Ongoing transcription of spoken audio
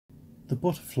The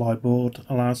butterfly board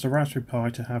allows the Raspberry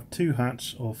Pi to have two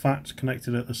hats or FATs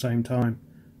connected at the same time,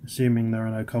 assuming there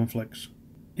are no conflicts.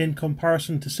 In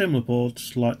comparison to similar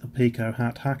boards like the Pico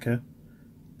Hat Hacker,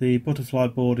 the butterfly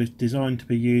board is designed to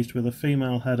be used with a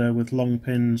female header with long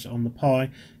pins on the Pi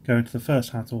going to the first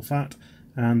hat or FAT,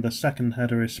 and the second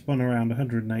header is spun around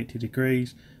 180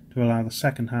 degrees to allow the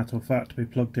second hat or FAT to be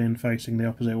plugged in facing the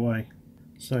opposite way.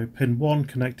 So pin 1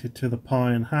 connected to the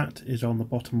Pi and hat is on the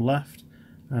bottom left,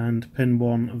 and pin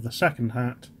 1 of the second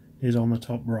hat is on the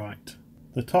top right.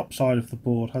 The top side of the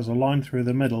board has a line through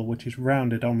the middle which is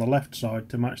rounded on the left side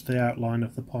to match the outline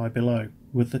of the Pi below.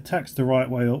 With the text the right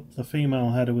way up, the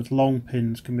female header with long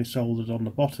pins can be soldered on the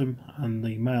bottom and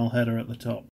the male header at the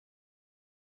top.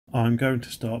 I'm going to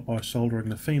start by soldering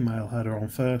the female header on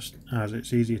first, as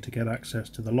it's easier to get access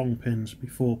to the long pins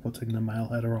before putting the male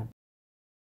header on.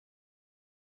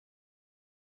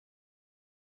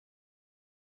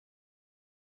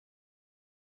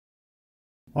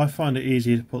 I find it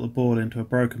easier to put the board into a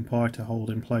broken Pi to hold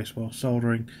in place while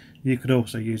soldering. You could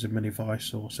also use a mini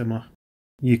vise or similar.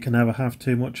 You can never have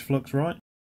too much flux, right?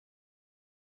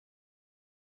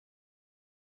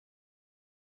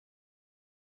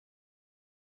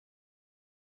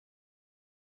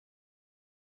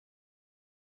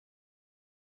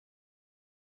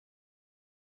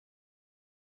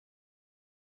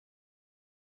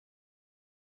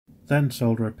 Then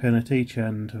solder a pin at each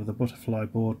end of the butterfly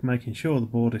board, making sure the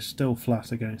board is still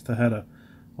flat against the header.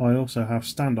 I also have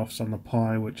standoffs on the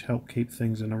Pi which help keep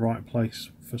things in the right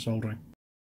place for soldering.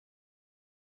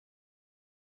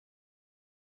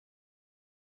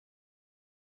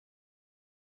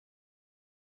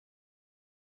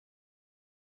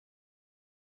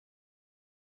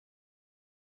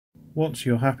 Once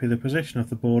you're happy the position of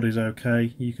the board is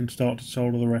okay, you can start to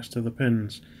solder the rest of the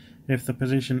pins. If the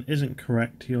position isn't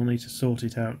correct, you'll need to sort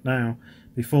it out now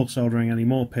before soldering any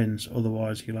more pins,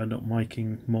 otherwise you'll end up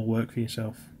making more work for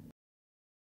yourself.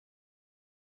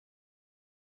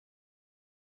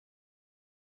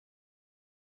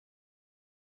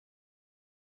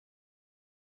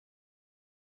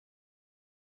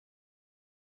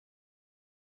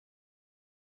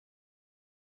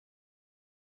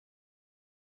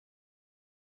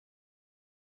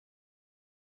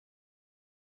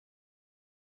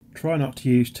 Try not to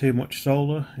use too much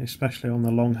solder, especially on the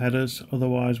long headers,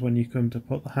 otherwise when you come to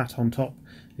put the hat on top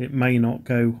it may not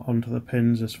go onto the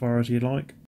pins as far as you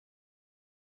like.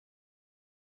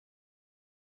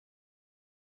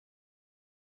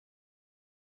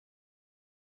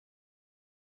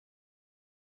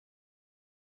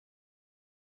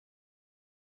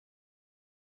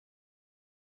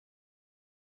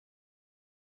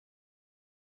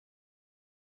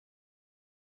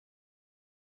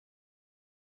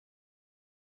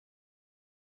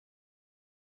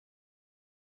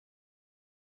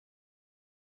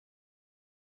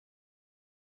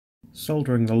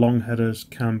 Soldering the long headers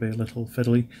can be a little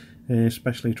fiddly,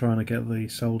 especially trying to get the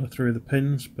solder through the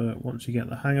pins, but once you get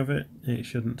the hang of it, it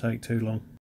shouldn't take too long.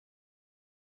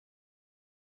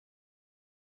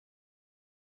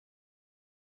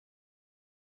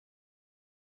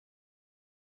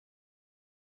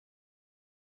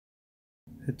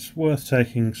 It's worth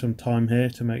taking some time here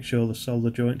to make sure the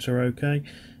solder joints are okay,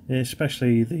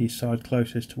 especially the side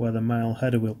closest to where the male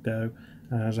header will go,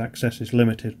 as access is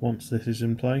limited once this is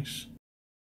in place.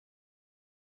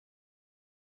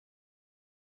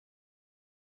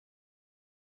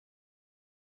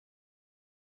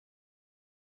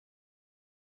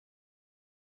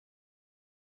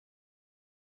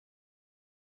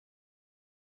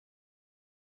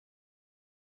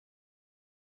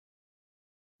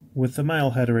 With the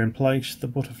male header in place, the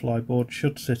butterfly board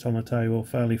should sit on the table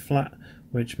fairly flat,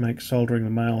 which makes soldering the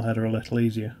male header a little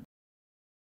easier.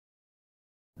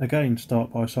 Again,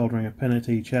 start by soldering a pin at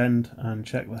each end and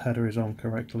check the header is on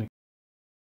correctly.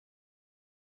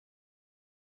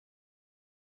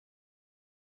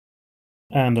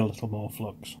 And a little more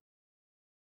flux.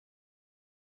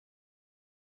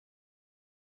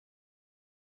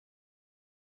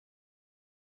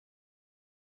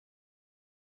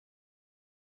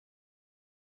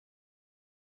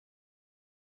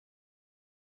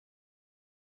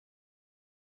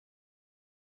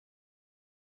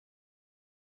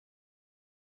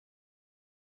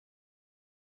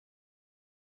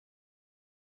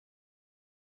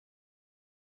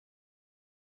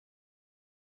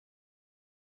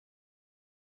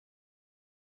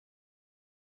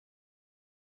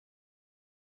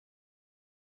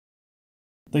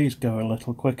 These go a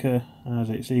little quicker as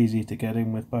it's easy to get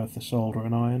in with both the solder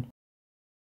and iron.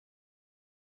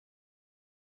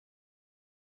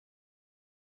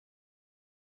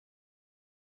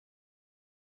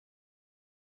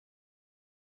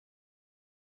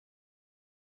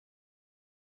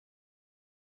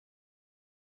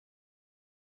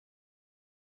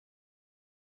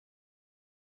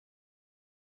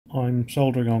 I'm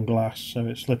soldering on glass, so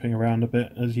it's slipping around a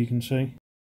bit, as you can see.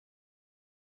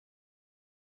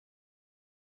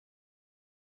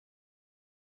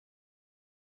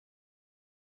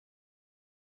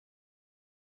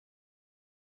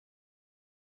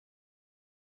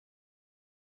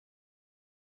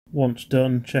 Once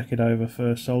done, check it over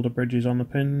for solder bridges on the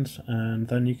pins, and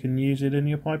then you can use it in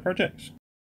your pie projects.